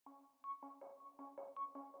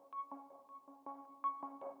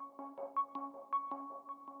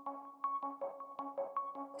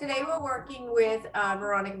Today we're working with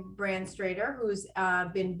Veronica Brandstrader, who's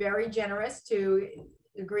been very generous to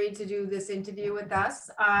agree to do this interview with us.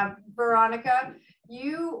 Veronica,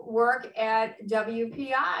 you work at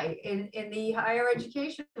WPI in the higher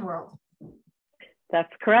education world.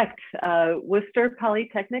 That's correct. Worcester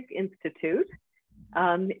Polytechnic Institute.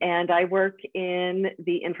 And I work in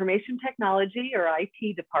the information technology or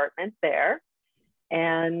IT department there.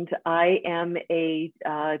 And I'm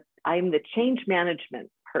the change management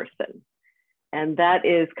person. And that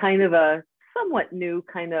is kind of a somewhat new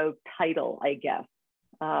kind of title, I guess.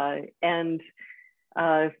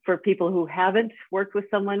 For people who haven't worked with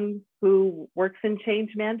someone who works in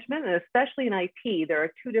change management, and especially in IT, there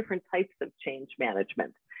are two different types of change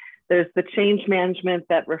management. There's the change management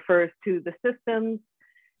that refers to the systems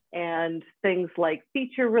and things like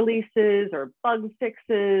feature releases or bug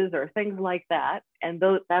fixes or things like that. And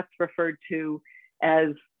that's referred to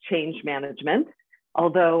as change management.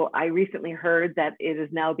 Although I recently heard that it is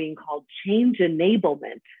now being called change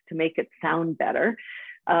enablement to make it sound better.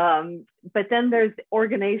 But then there's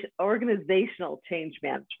organizational change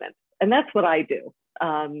management, and that's what I do.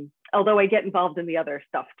 Although I get involved in the other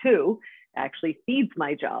stuff too, actually feeds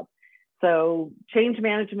my job. So change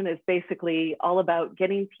management is basically all about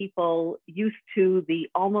getting people used to the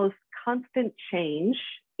almost constant change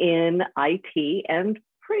in IT and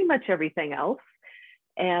pretty much everything else.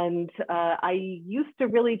 And I used to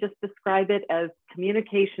really just describe it as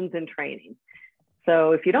communications and training.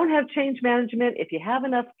 So if you don't have change management, if you have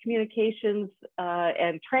enough communications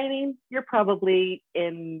and training, you're probably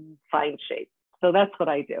in fine shape. So that's what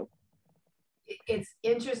I do. It's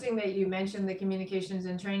interesting that you mentioned the communications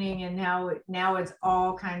and training, and now it's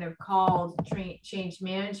all kind of called change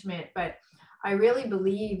management. But I really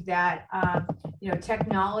believe that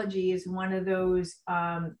technology is one of those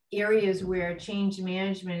areas where change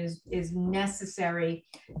management is necessary,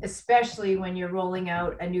 especially when you're rolling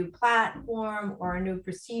out a new platform or a new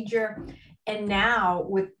procedure. And now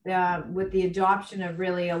with the adoption of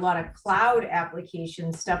really a lot of cloud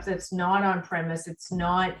applications, stuff that's not on premise, it's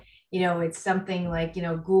not, it's something like,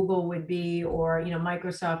 Google would be, or,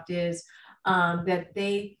 Microsoft is, that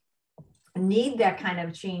they need that kind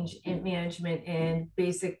of change in management and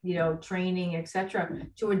basic, training, etc.,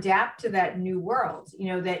 to adapt to that new world,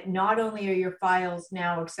 that not only are your files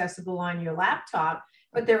now accessible on your laptop,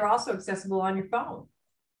 but they're also accessible on your phone.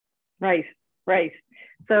 Right.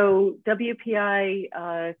 So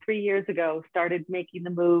WPI 3 years ago started making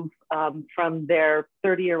the move from their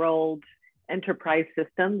 30-year-old enterprise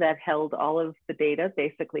system that held all of the data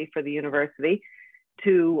basically for the university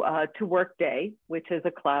to Workday, which is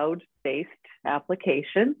a cloud-based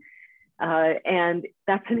application. And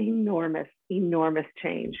that's an enormous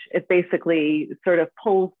change. It basically sort of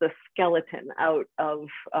pulls the skeleton out of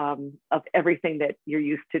everything that you're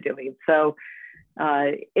used to doing. So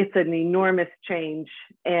it's an enormous change.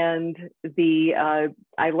 And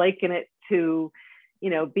I liken it to,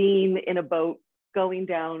 being in a boat going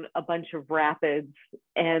down a bunch of rapids,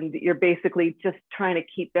 and you're basically just trying to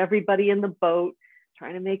keep everybody in the boat,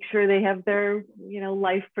 trying to make sure they have their,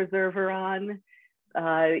 life preserver on,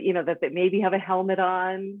 that they maybe have a helmet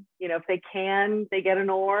on, if they can, they get an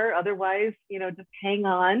oar, otherwise, just hang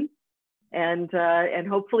on. And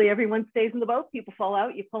hopefully everyone stays in the boat. People fall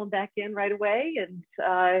out, you pull them back in right away.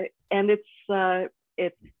 And it's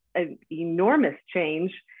an enormous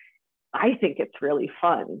change. I think it's really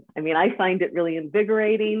fun. I mean, I find it really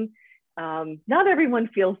invigorating. Not everyone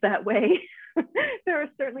feels that way. There are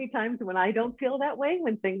certainly times when I don't feel that way,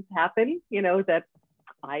 when things happen, that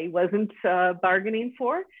I wasn't bargaining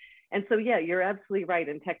for. And so, yeah, you're absolutely right.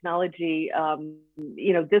 In technology,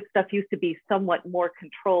 this stuff used to be somewhat more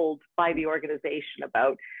controlled by the organization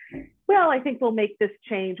about, well, I think we'll make this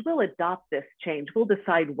change, we'll adopt this change, we'll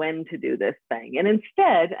decide when to do this thing. And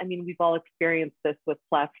instead, I mean, we've all experienced this with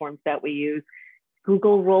platforms that we use.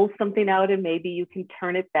 Google rolls something out and maybe you can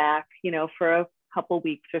turn it back, for a couple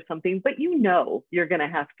weeks or something, but you're going to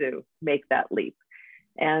have to make that leap.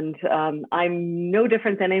 And I'm no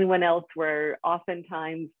different than anyone else, where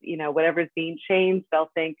oftentimes, whatever's being changed,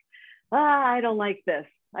 they'll think, I don't like this.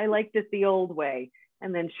 I liked it the old way.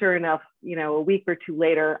 And then sure enough, a week or two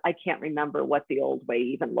later, I can't remember what the old way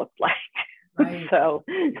even looked like. Right. So,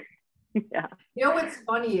 yeah. What's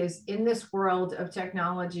funny is, in this world of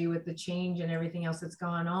technology with the change and everything else that's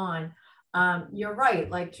gone on, you're right,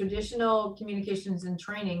 like traditional communications and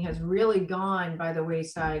training has really gone by the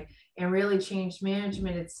wayside, and really change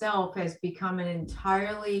management itself has become an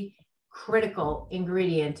entirely critical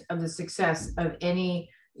ingredient of the success of any,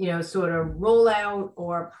 sort of rollout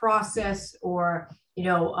or process or,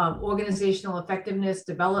 organizational effectiveness,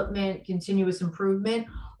 development, continuous improvement.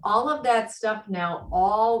 all of that stuff now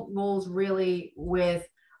all rolls really with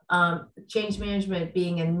change management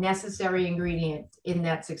being a necessary ingredient in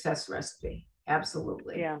that success recipe.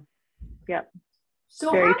 Absolutely. Yeah. Yeah.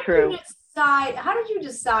 So Very true. how did you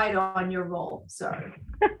decide on your role? Sorry.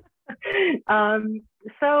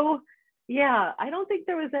 So yeah, I don't think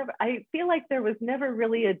there was ever, I feel like there was never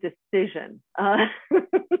really a decision.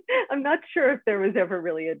 I'm not sure if there was ever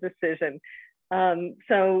really a decision.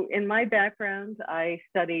 So in my background, I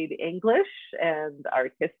studied English and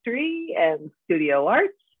art history and studio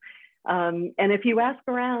arts. And if you ask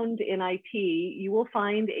around in IT, you will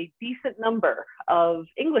find a decent number of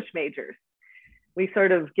English majors. We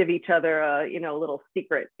sort of give each other a, a little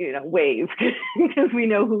secret, wave because we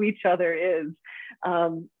know who each other is.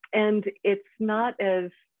 And it's not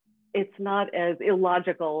as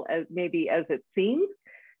illogical as maybe as it seems.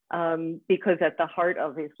 Because at the heart,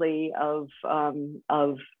 obviously, of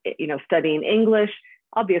studying English,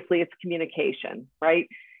 obviously it's communication, right?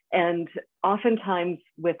 And oftentimes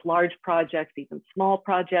with large projects, even small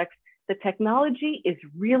projects, the technology is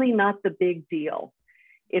really not the big deal.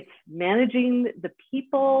 It's managing the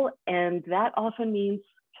people, and that often means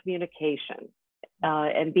communication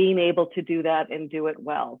and being able to do that and do it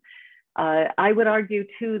well. I would argue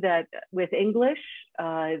too that with English,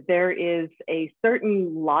 there is a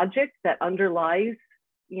certain logic that underlies,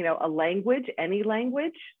 a language, any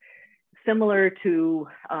language, similar to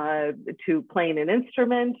playing an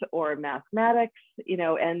instrument or mathematics,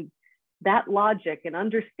 and that logic and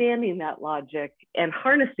understanding that logic and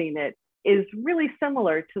harnessing it is really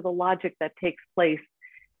similar to the logic that takes place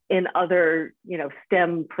in other,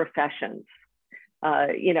 STEM professions.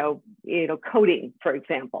 Coding, for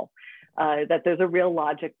example. That there's a real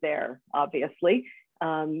logic there, obviously,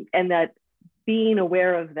 and that being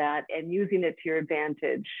aware of that and using it to your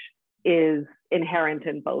advantage is inherent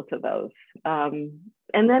in both of those. And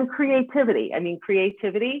then creativity. I mean,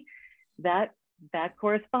 creativity, that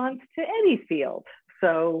corresponds to any field.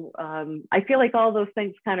 So I feel like all those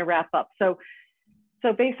things kind of wrap up. So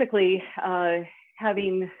basically,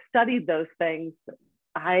 having studied those things,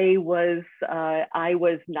 I was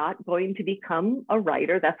not going to become a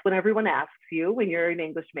writer. That's when everyone asks you when you're an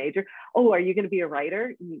English major, oh, are you going to be a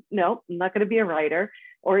writer? No, I'm not going to be a writer.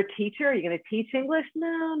 Or a teacher, are you going to teach English?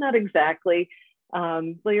 No, not exactly.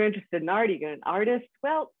 Well, you're interested in art, are you an artist?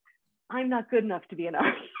 Well, I'm not good enough to be an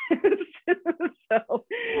artist.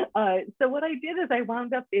 So what I did is I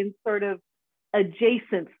wound up in sort of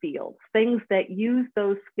adjacent fields, things that use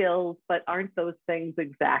those skills, but aren't those things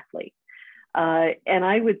exactly. And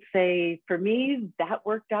I would say for me, that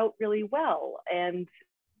worked out really well. And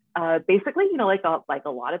basically, like a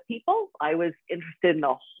lot of people, I was interested in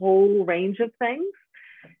a whole range of things,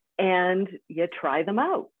 and you try them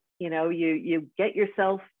out. You get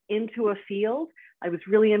yourself into a field. I was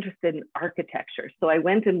really interested in architecture. So I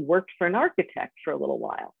went and worked for an architect for a little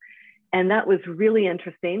while. And that was really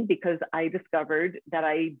interesting because I discovered that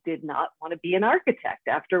I did not want to be an architect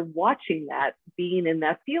after watching that, being in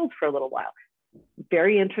that field for a little while.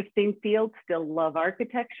 Very interesting field, still love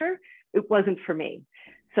architecture. It wasn't for me.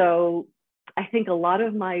 So I think a lot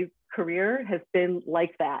of my career has been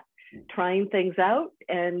like that, trying things out.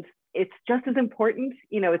 And it's just as important,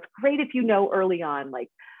 it's great if you know early on, like,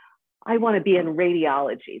 I want to be in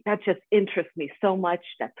radiology. That just interests me so much.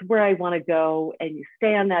 That's where I want to go. And you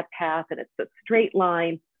stay on that path and it's a straight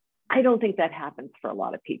line. I don't think that happens for a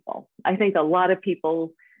lot of people. I think a lot of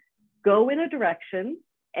people go in a direction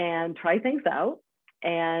and try things out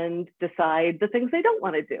and decide the things they don't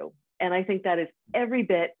want to do. And I think that is every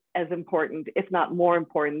bit as important, if not more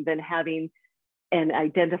important, than having and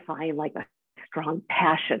identifying like a strong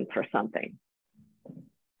passion for something.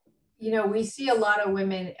 We see a lot of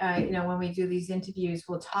women, when we do these interviews,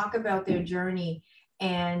 we'll talk about their journey,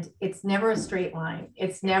 and it's never a straight line.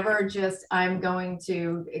 It's never just, I'm going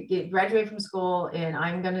to graduate from school and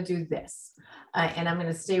I'm going to do this. And I'm going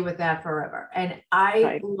to stay with that forever. And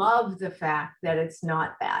I love the fact that it's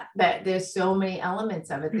not that there's so many elements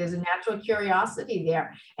of it. There's a natural curiosity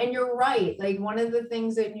there. And you're right. Like, one of the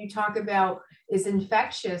things that you talk about is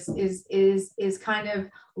infectious, is kind of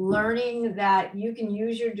learning that you can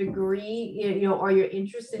use your degree, or your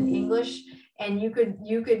interest in English, and you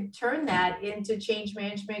could turn that into change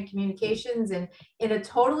management, communications, and in a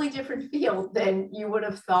totally different field than you would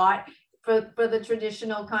have thought for the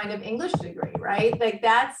traditional kind of English degree, right? Like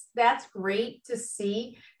that's great to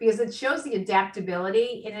see, because it shows the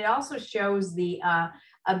adaptability, and it also shows the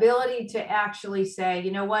ability to actually say,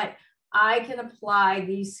 you know what, I can apply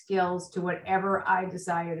these skills to whatever I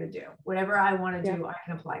desire to do. Whatever I want to do, I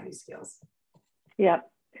can apply these skills. Yeah.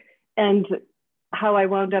 And how I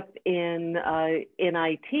wound up in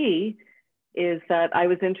IT is that I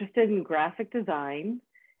was interested in graphic design.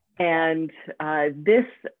 And this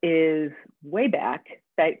is way back,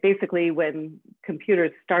 basically when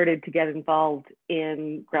computers started to get involved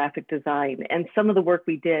in graphic design. And some of the work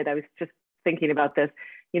we did, I was just thinking about this,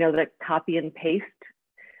 the copy and paste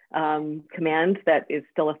command that is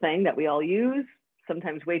still a thing that we all use,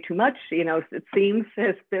 sometimes way too much. It seems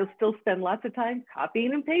they'll still spend lots of time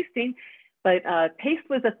copying and pasting, but paste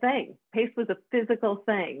was a thing. Paste was a physical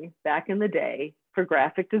thing back in the day for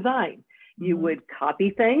graphic design. You would copy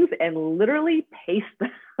things and literally paste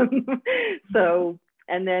them. So,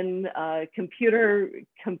 and then computer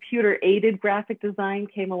aided graphic design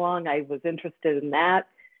came along. I was interested in that.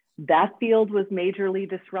 That field was majorly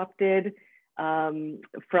disrupted. From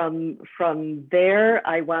there,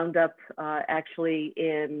 I wound up actually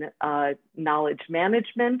in knowledge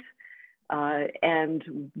management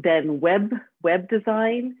and then web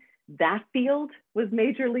design. That field was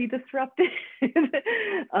majorly disrupted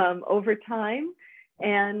over time.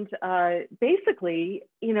 And basically,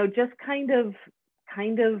 just kind of,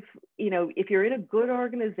 if you're in a good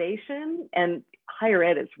organization, and higher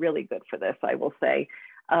ed is really good for this, I will say,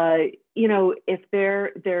 if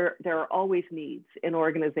there are always needs in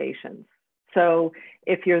organizations. So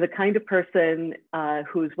if you're the kind of person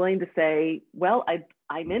who's willing to say, well,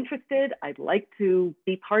 I'm interested, I'd like to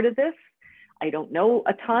be part of this. I don't know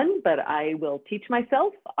a ton, but I will teach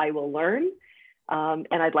myself, I will learn, and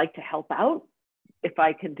I'd like to help out if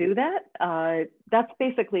I can do that. That's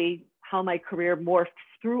basically how my career morphed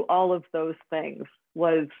through all of those things,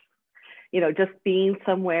 was, just being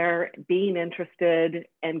somewhere, being interested,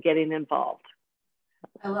 and getting involved.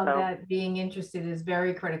 I love that. Being interested is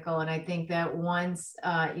very critical. And I think that once,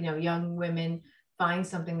 young women find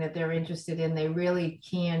something that they're interested in, they really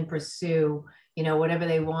can pursue, whatever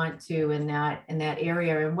they want to in that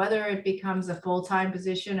area. And whether it becomes a full-time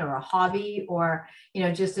position or a hobby or,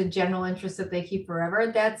 just a general interest that they keep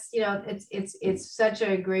forever, that's, it's such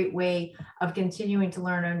a great way of continuing to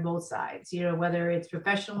learn on both sides, whether it's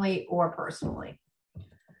professionally or personally.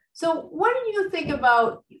 So what do you think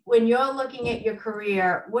about when you're looking at your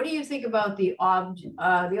career? What do you think about the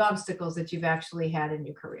obstacles that you've actually had in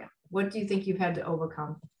your career? What do you think you've had to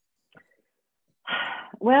overcome?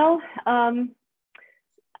 Well, I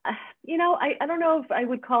don't know if I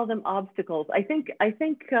would call them obstacles. I think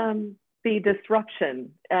the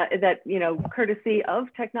disruption that, courtesy of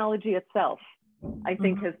technology itself, I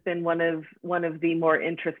think has been one of the more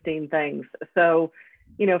interesting things. So,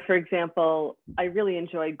 for example, I really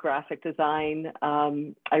enjoyed graphic design.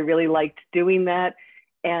 I really liked doing that.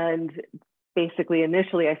 And basically,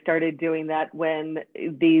 initially, I started doing that when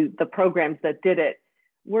the programs that did it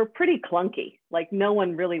were pretty clunky. Like, no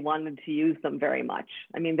one really wanted to use them very much.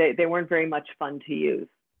 I mean, they weren't very much fun to use.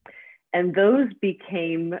 And those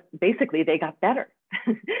became, basically, they got better.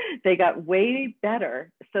 They got way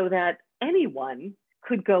better so that anyone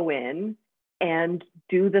could go in and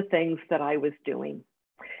do the things that I was doing.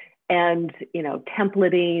 And,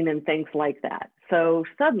 templating and things like that. So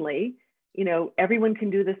suddenly, everyone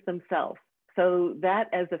can do this themselves. So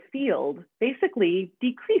that as a field basically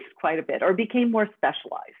decreased quite a bit or became more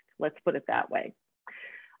specialized, let's put it that way.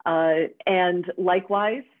 And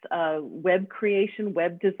likewise, web creation,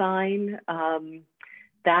 web design,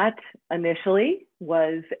 that initially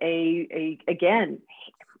was again,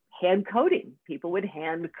 hand coding. People would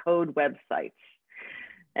hand code websites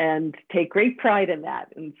and take great pride in that.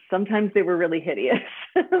 And sometimes they were really hideous.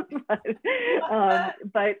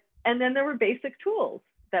 but and then there were basic tools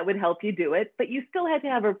that would help you do it, but you still had to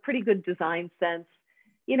have a pretty good design sense.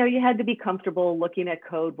 You had to be comfortable looking at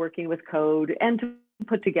code, working with code, and to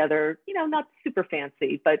put together, not super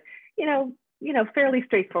fancy, but, fairly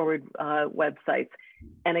straightforward websites.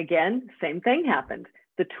 And again, same thing happened.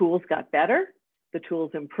 The tools got better, the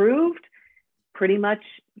tools improved. Pretty much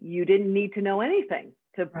you didn't need to know anything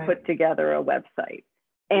to put together a website.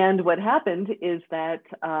 And what happened is that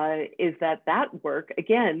that work,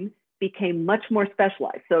 again, became much more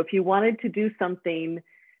specialized. So if you wanted to do something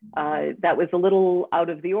that was a little out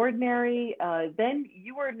of the ordinary, then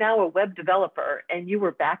you were now a web developer and you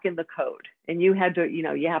were back in the code and you had to,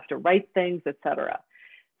 you have to write things, etc.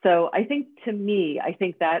 So I think, to me, I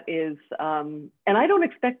think that is, and I don't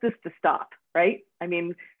expect this to stop, right? I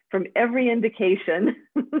mean, from every indication,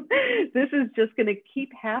 this is just going to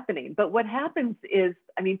keep happening. But what happens is,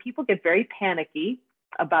 I mean, people get very panicky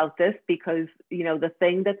about this because, the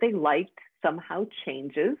thing that they liked somehow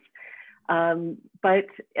changes. But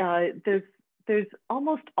there's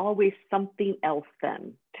almost always something else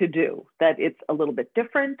then to do that it's a little bit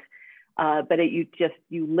different. but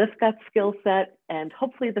you lift that skill set, and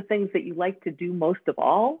hopefully the things that you like to do most of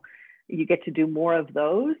all, you get to do more of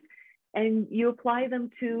those, and you apply them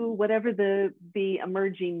to whatever the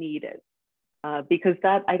emerging need is, because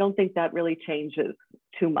I don't think that really changes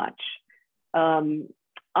too much.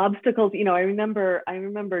 Obstacles, I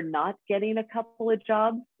remember not getting a couple of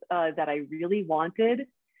jobs that I really wanted,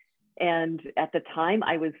 and at the time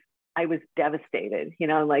I was devastated,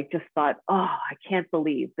 like just thought, oh, I can't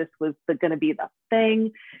believe this was going to be the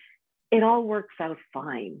thing. It all works out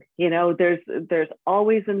fine. There's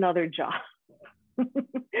always another job.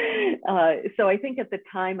 So I think at the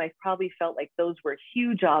time I probably felt like those were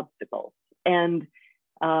huge obstacles. And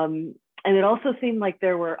it also seemed like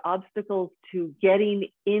there were obstacles to getting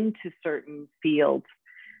into certain fields,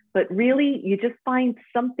 but really you just find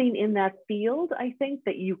something in that field, I think,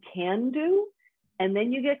 that you can do. And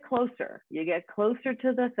then you get closer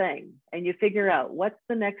to the thing, and you figure out what's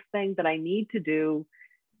the next thing that I need to do.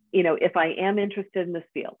 If I am interested in this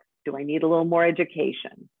field, do I need a little more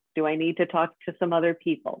education? Do I need to talk to some other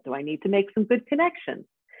people? Do I need to make some good connections?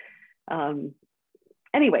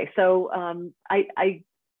 Anyway, so I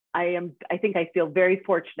think I feel very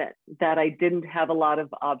fortunate that I didn't have a lot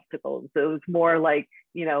of obstacles. It was more like,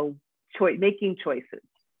 making choices.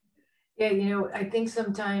 Yeah, I think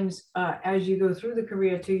sometimes as you go through the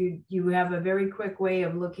career too, you have a very quick way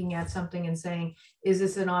of looking at something and saying, is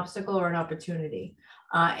this an obstacle or an opportunity?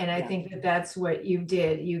 And I think that's what you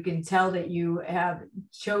did. You can tell that you have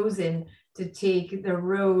chosen to take the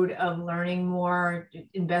road of learning more,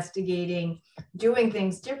 investigating, doing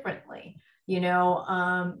things differently,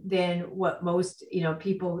 than what most,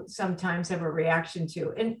 people sometimes have a reaction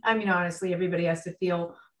to. And I mean, honestly, everybody has to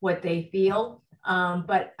feel what they feel.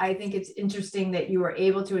 But I think it's interesting that you were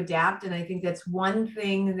able to adapt. And I think that's one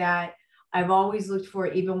thing that I've always looked for,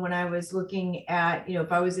 even when I was looking at,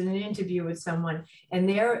 if I was in an interview with someone, and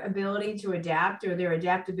their ability to adapt, or their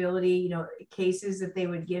adaptability, cases that they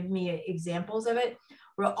would give me examples of it,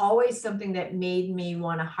 were always something that made me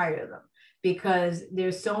want to hire them, because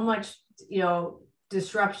there's so much,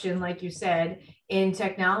 disruption, like you said, in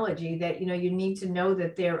technology, that, you need to know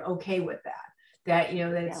that they're okay with that. That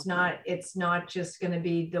it's not just going to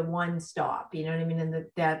be the one stop, you know what I mean, and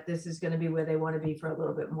that this is going to be where they want to be for a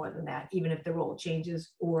little bit more than that, even if the role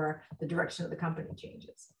changes or the direction of the company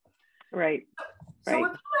changes. Right. So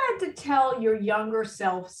if you had to tell your younger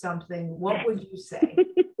self something, what would you say?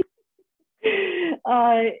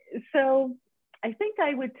 So I think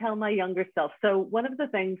I would tell my younger self. So one of the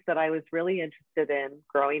things that I was really interested in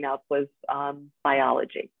growing up was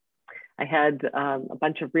biology. I had a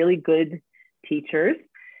bunch of really good teachers.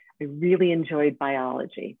 I really enjoyed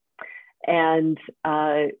biology. And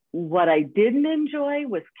what I didn't enjoy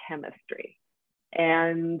was chemistry.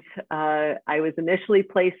 And I was initially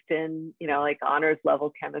placed in, like honors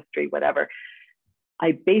level chemistry, whatever.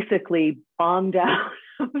 I basically bombed out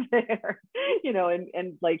of there,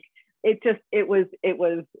 and like, it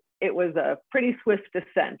was a pretty swift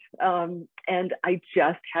descent. And I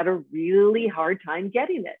just had a really hard time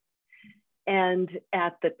getting it. And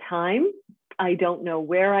at the time, I don't know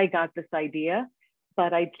where I got this idea,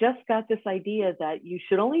 but I just got this idea that you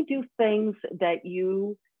should only do things that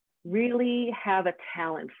you really have a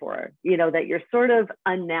talent for, that you're sort of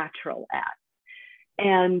unnatural at.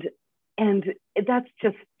 And that's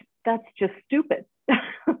just stupid.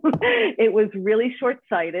 It was really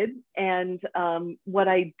short-sighted. And what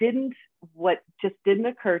just didn't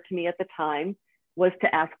occur to me at the time was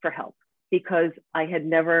to ask for help, because I had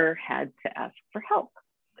never had to ask for help.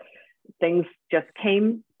 Things just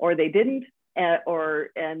came, or they didn't,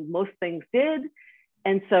 and most things did.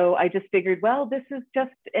 And so I just figured, well, this is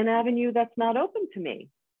just an avenue that's not open to me.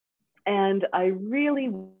 And I really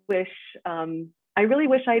wish I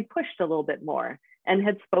had pushed a little bit more and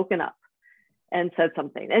had spoken up and said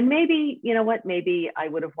something. And maybe, maybe I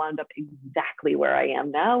would have wound up exactly where I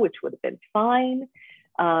am now, which would have been fine.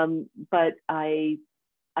 But I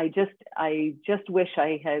just wish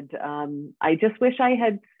I had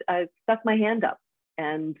stuck my hand up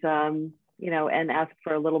and and asked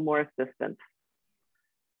for a little more assistance.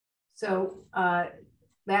 So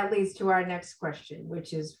that leads to our next question,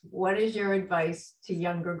 which is, what is your advice to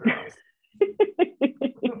younger girls?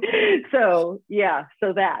 So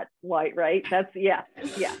that, right? That's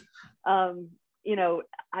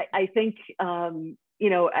I think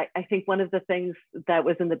I think one of the things that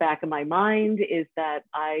was in the back of my mind is that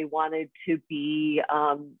I wanted to be,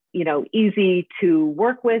 easy to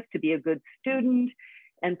work with, to be a good student,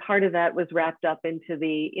 And part of that was wrapped up into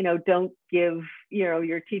the, don't give,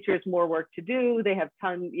 your teachers more work to do. They have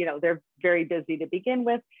tons, they're very busy to begin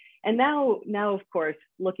with. And now, of course,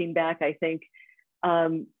 looking back, I think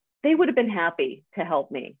they would have been happy to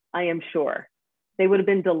help me. I am sure they would have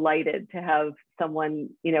been delighted to have someone,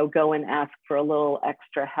 go and ask for a little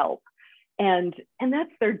extra help. And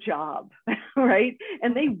that's their job, right?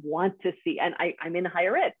 And they want to see, and I'm in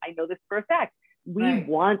higher ed. I know this for a fact. We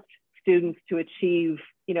want students to achieve,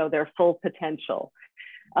 their full potential.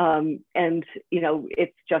 It's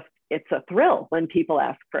a thrill when people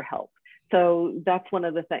ask for help. So that's one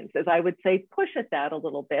of the things, is I would say push at that a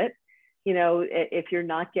little bit. If you're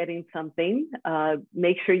not getting something,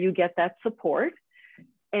 make sure you get that support.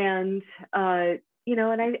 And, and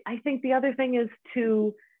I think the other thing is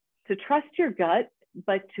to trust your gut,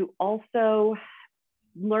 but to also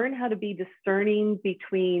learn how to be discerning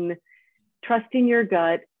between trusting your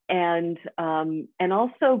gut and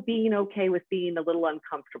also being okay with being a little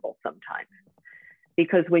uncomfortable sometimes.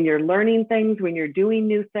 Because when you're learning things, when you're doing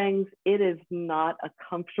new things, it is not a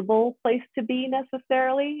comfortable place to be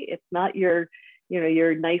necessarily. It's not your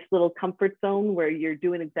nice little comfort zone where you're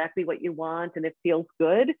doing exactly what you want and it feels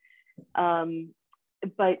good.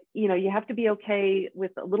 But, you have to be okay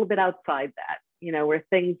with a little bit outside that, where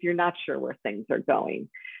you're not sure where things are going.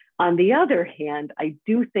 On the other hand, I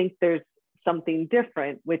do think there's something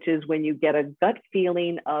different, which is when you get a gut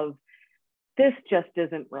feeling of, this just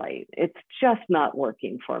isn't right. It's just not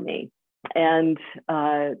working for me. And,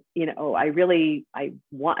 I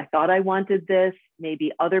thought I wanted this.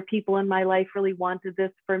 Maybe other people in my life really wanted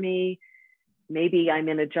this for me. Maybe I'm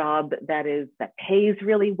in a job that pays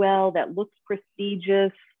really well, that looks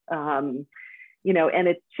prestigious, and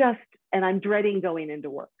I'm dreading going into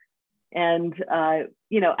work. And,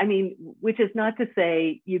 which is not to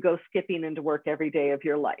say you go skipping into work every day of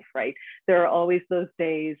your life, right? There are always those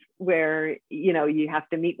days where, you have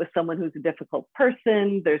to meet with someone who's a difficult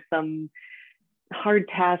person. There's some hard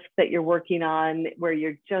task that you're working on where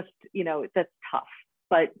you're just, that's tough.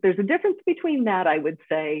 But there's a difference between that, I would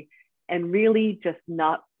say, and really just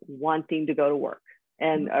not wanting to go to work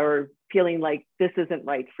or feeling like this isn't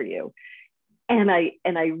right for you. And I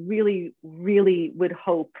really, really would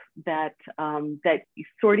hope that that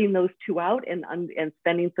sorting those two out and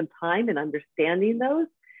spending some time and understanding those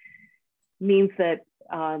means that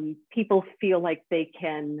people feel like they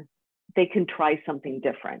can try something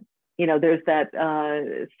different. There's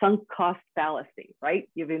that sunk cost fallacy, right?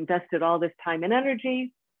 You've invested all this time and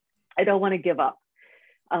energy. I don't want to give up.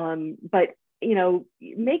 But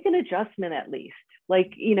make an adjustment at least.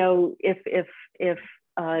 Like, if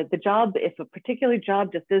a particular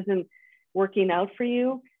job just isn't working out for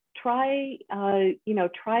you, try a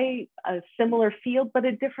similar field, but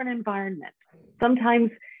a different environment.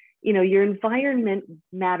 Sometimes, your environment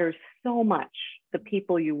matters so much. The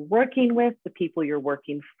people you're working with, the people you're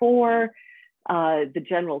working for, the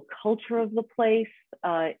general culture of the place,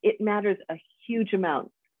 it matters a huge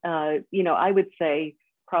amount. I would say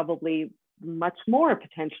probably much more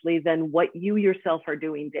potentially than what you yourself are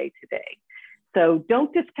doing day to day. So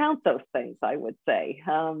don't discount those things, I would say,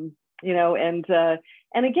 and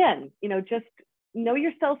again, just know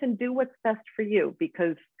yourself and do what's best for you,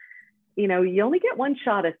 because, you only get one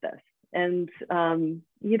shot at this, and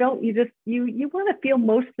you want to feel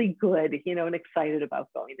mostly good, and excited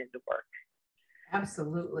about going into work.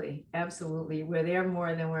 Absolutely. Absolutely. We're there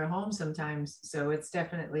more than we're home sometimes. So it's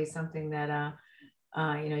definitely something that,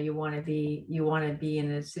 you want to be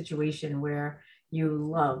in a situation where you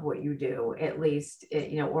love what you do, at least,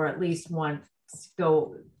 or at least want to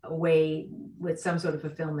go away with some sort of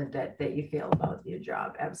fulfillment that you feel about your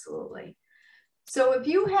job. Absolutely. So if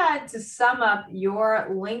you had to sum up your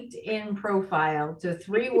LinkedIn profile to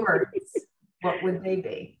 3 words, what would they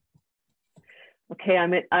be? Okay,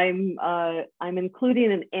 I'm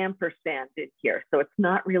including an ampersand in here, so it's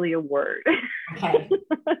not really a word. Okay.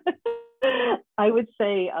 I would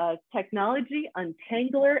say technology,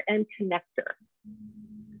 untangler, and connector.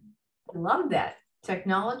 I love that.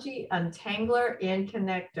 Technology, untangler, and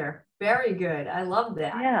connector. Very good. I love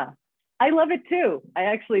that. Yeah, I love it too. I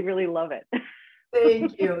actually really love it.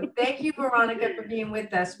 Thank you. Thank you, Veronica, for being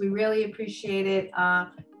with us. We really appreciate it.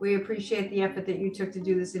 We appreciate the effort that you took to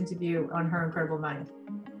do this interview on Her Incredible Mind.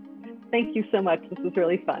 Thank you so much. This was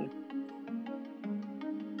really fun.